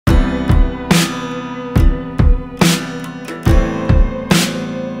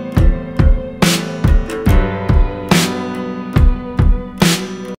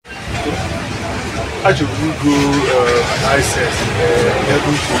go access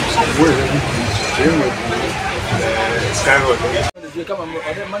every groups, where every groups, then we go skyrock. You come on,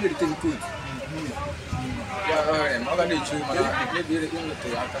 other money to take good. Yeah, I'm not going to choose maybe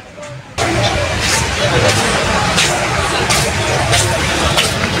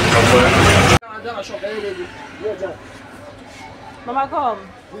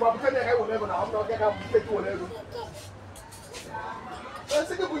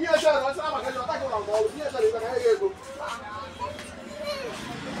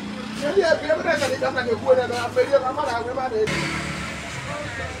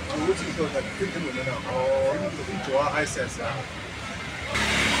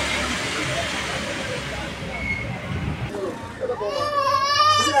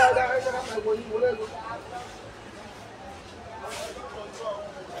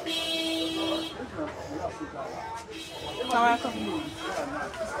Mama, come.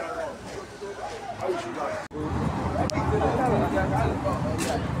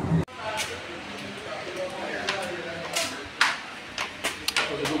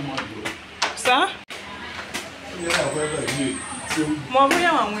 Sir? More we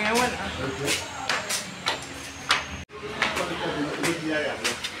are on where when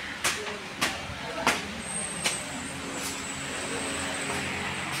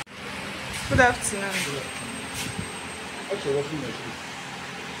good afternoon.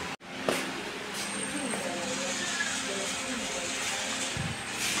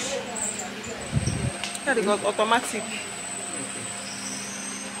 Yeah, they got automatic.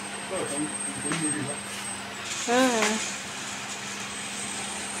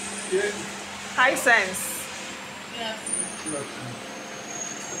 High sense. Yeah.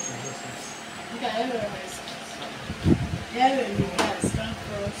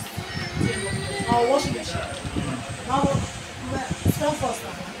 I'll wash the machine. Stand first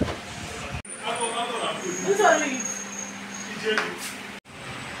now. Sorry.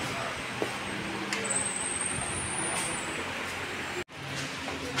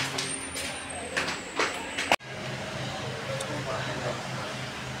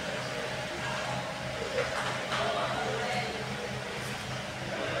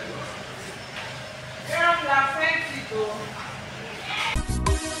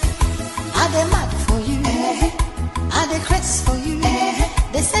 I dey mad for you, I dey craze for you.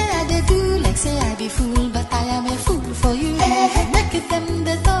 They say I dey do like say I be fool, but I am a fool for you. Make it them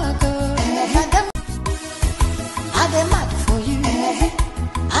the talk, madam. I dey mad for you,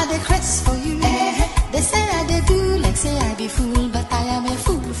 I dey craze for you. They say I dey do like say I be fool, but I am a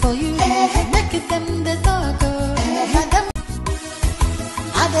fool for you. Make it them the talk, madam.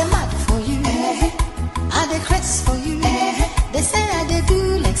 I dey mad for you, I dey craze for you. They say I dey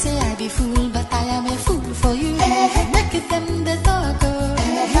do like say I be fool, but I am a fool for you. Make it them the talk,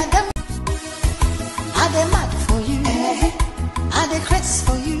 madam. I dey mad for you, I dey craze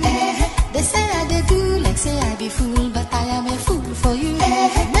for you. They say I dey do like say I be fool, but I am a fool for you.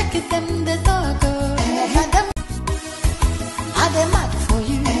 Make it them the talk, madam. I dey mad for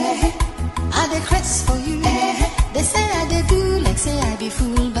you, I dey craze for you. They say I dey do like say I be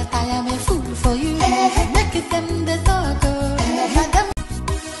fool, but I am a fool for you. Make it them the talk, madam.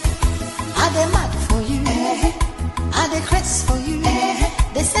 I dey mad for you, I dey craze for you.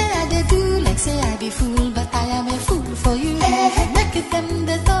 They say I dey do like say I be fool, but I am a fool for you. Make it them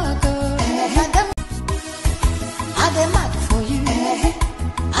the talk, madam. I dey mad for you,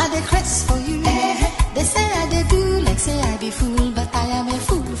 I dey craze for you. They say I dey do like say I be fool, but I am a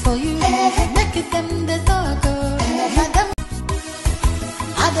fool for you. Make it them the talk, madam.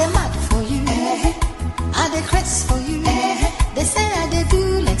 I dey mad for you, I dey craze for you. They say I dey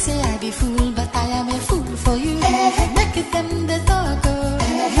do like say I be fool, but I am a fool for you. Make it them the talk,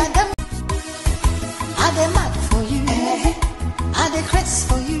 madam. I dey mad for you, I dey craze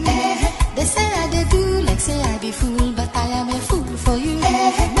for you. They say I dey do like say I be fool, but I am a fool for you.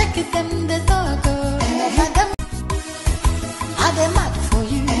 Make it them the talk, madam. I dey mad for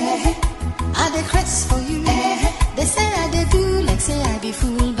you, I dey craze for you. They say I dey do like say I be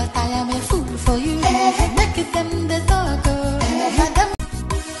fool, but I am a fool for you. Make it them the talk, madam.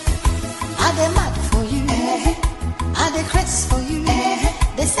 I dey mad for you, I dey craze for you.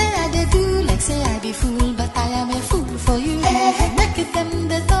 They say I dey do like say I be fool, but I am a fool for you. Make it them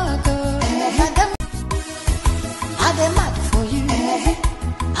the talk, madam. I dey mad for you,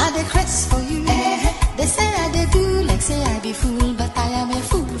 I dey craze for you. They say I dey do like say I be fool, but I am a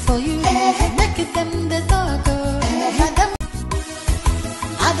fool for you. Make it them the talk, madam.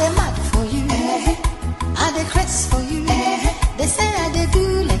 I dey mad for you, I dey craze for you. They say I dey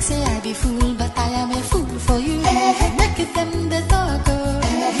do like say I be fool, but I am a fool for you. Make it them the talk,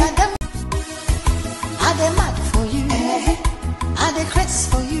 madam. I dey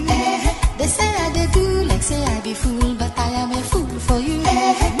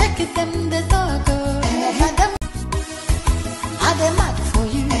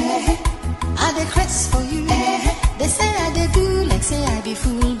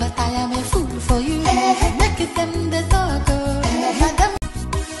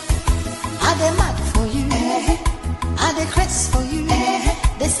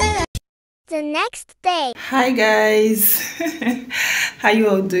next day. Hi guys, how you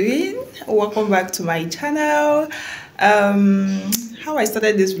all doing? Welcome back to my channel. How I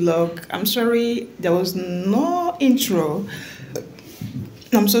started this vlog, I'm sorry there was no intro.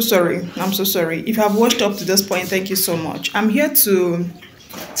 I'm so sorry. If you have watched up to this point, thank you so much. I'm here to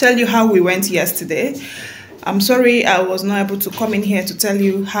tell you how we went yesterday. I'm sorry I was not able to come in here to tell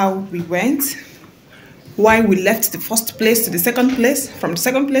you how we went, why we left the first place to the second place, from the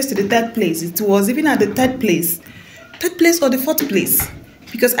second place to the third place. It was even at the third place or the fourth place,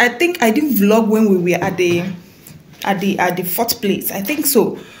 because I think I didn't vlog when we were at the fourth place, I think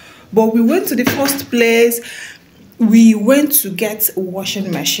so. But we went to the first place. We went to get a washing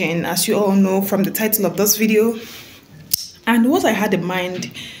machine, as you all know from the title of this video. And what I had in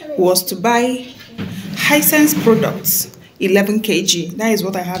mind was to buy Hisense products, 11 kg. That is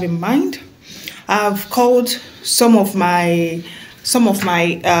what I have in mind. I've called some of my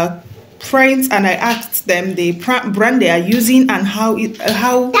friends and I asked them the brand they are using and how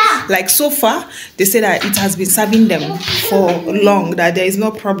like so far they say that it has been serving them for long, that there is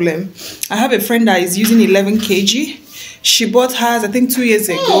no problem. I have a friend that is using 11 kg. She bought hers I think 2 years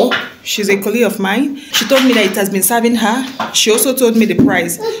ago. She's a colleague of mine. She told me that it has been serving her. She also told me the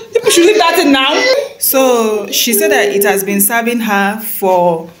price. People should leave that in now. So she said that it has been serving her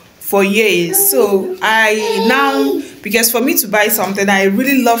for years. So I now, because for me to buy something, I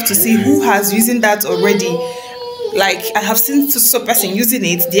really love to see who has using that already. Like I have seen some person using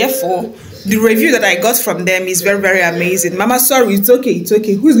it, therefore the review that I got from them is very, very amazing. Mama, sorry, it's okay.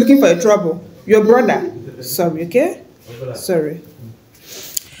 Who's looking for a trouble? Your brother. Sorry, okay? Sorry.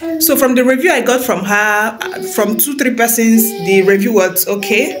 So from the review I got from her, from 2-3 persons, the review was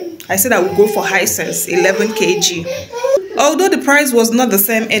okay. I said I would go for Hisense 11 kg. Although the price was not the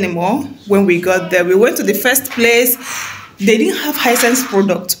same anymore when we got there. We went to the first place. They didn't have Hisense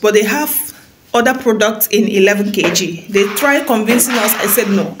products, but they have other products in 11 kg. They tried convincing us. I said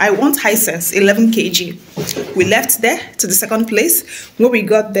no, I want Hisense 11 kg. We left there to the second place. When we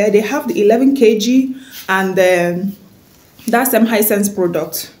got there, they have the 11 kg and that's some Hisense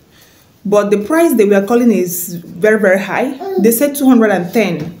product. But the price they were calling is very, very high. They said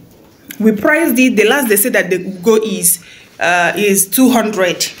 210. We priced it. The last they said that the go is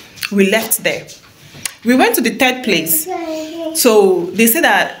 200. We left there. We went to the third place. So they said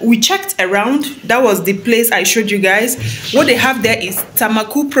that we checked around. That was the place I showed you guys. What they have there is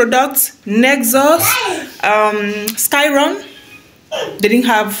Tamaku products, Nexus, Skyron. They didn't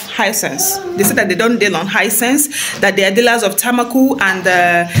have Hisense. They said that they don't deal on Hisense, that they are dealers of Tamaku and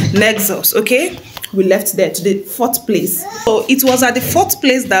Nexus. Okay, we left there to the fourth place. So it was at the fourth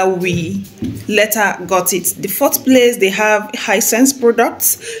place that we later got it. The fourth place, they have Hisense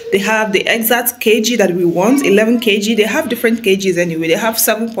products. They have the exact kg that we want, 11 kg. They have different kgs anyway. They have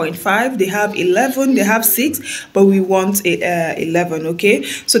 7.5, they have 11, they have 6, but we want 11. Okay,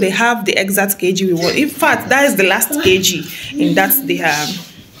 so they have the exact kg we want. In fact, that is the last kg in that the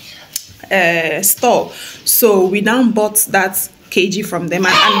store. So we now bought that kg from them,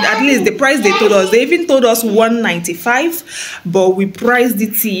 and at least the price they told us, they even told us 195, but we priced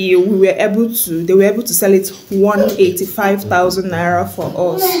it till they were able to sell it 185,000 naira for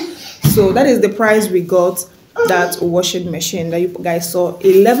us. So that is the price we got that washing machine that you guys saw,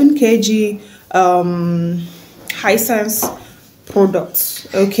 11 kg Hisense products.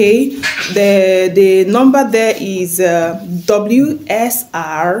 Okay, the number there is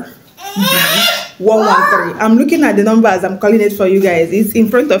WSR 113. I'm looking at the number as I'm calling it for you guys. It's in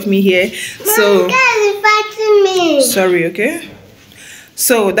front of me here. So sorry, okay.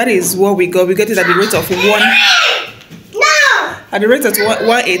 So that is what we got. We got it at the rate of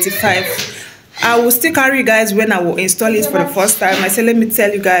 185. I will still carry you guys when I will install it for the first time. I said let me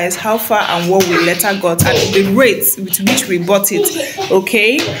tell you guys how far and what we later got and the rates with which we bought it.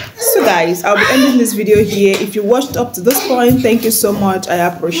 Okay, so guys, I'll be ending this video here. If you watched up to this point, thank you so much. I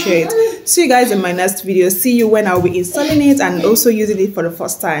appreciate. See you guys in my next video. See you when I'll be installing it and also using it for the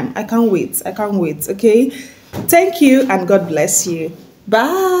first time. I can't wait. Okay, thank you and God bless you.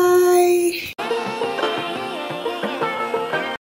 Bye.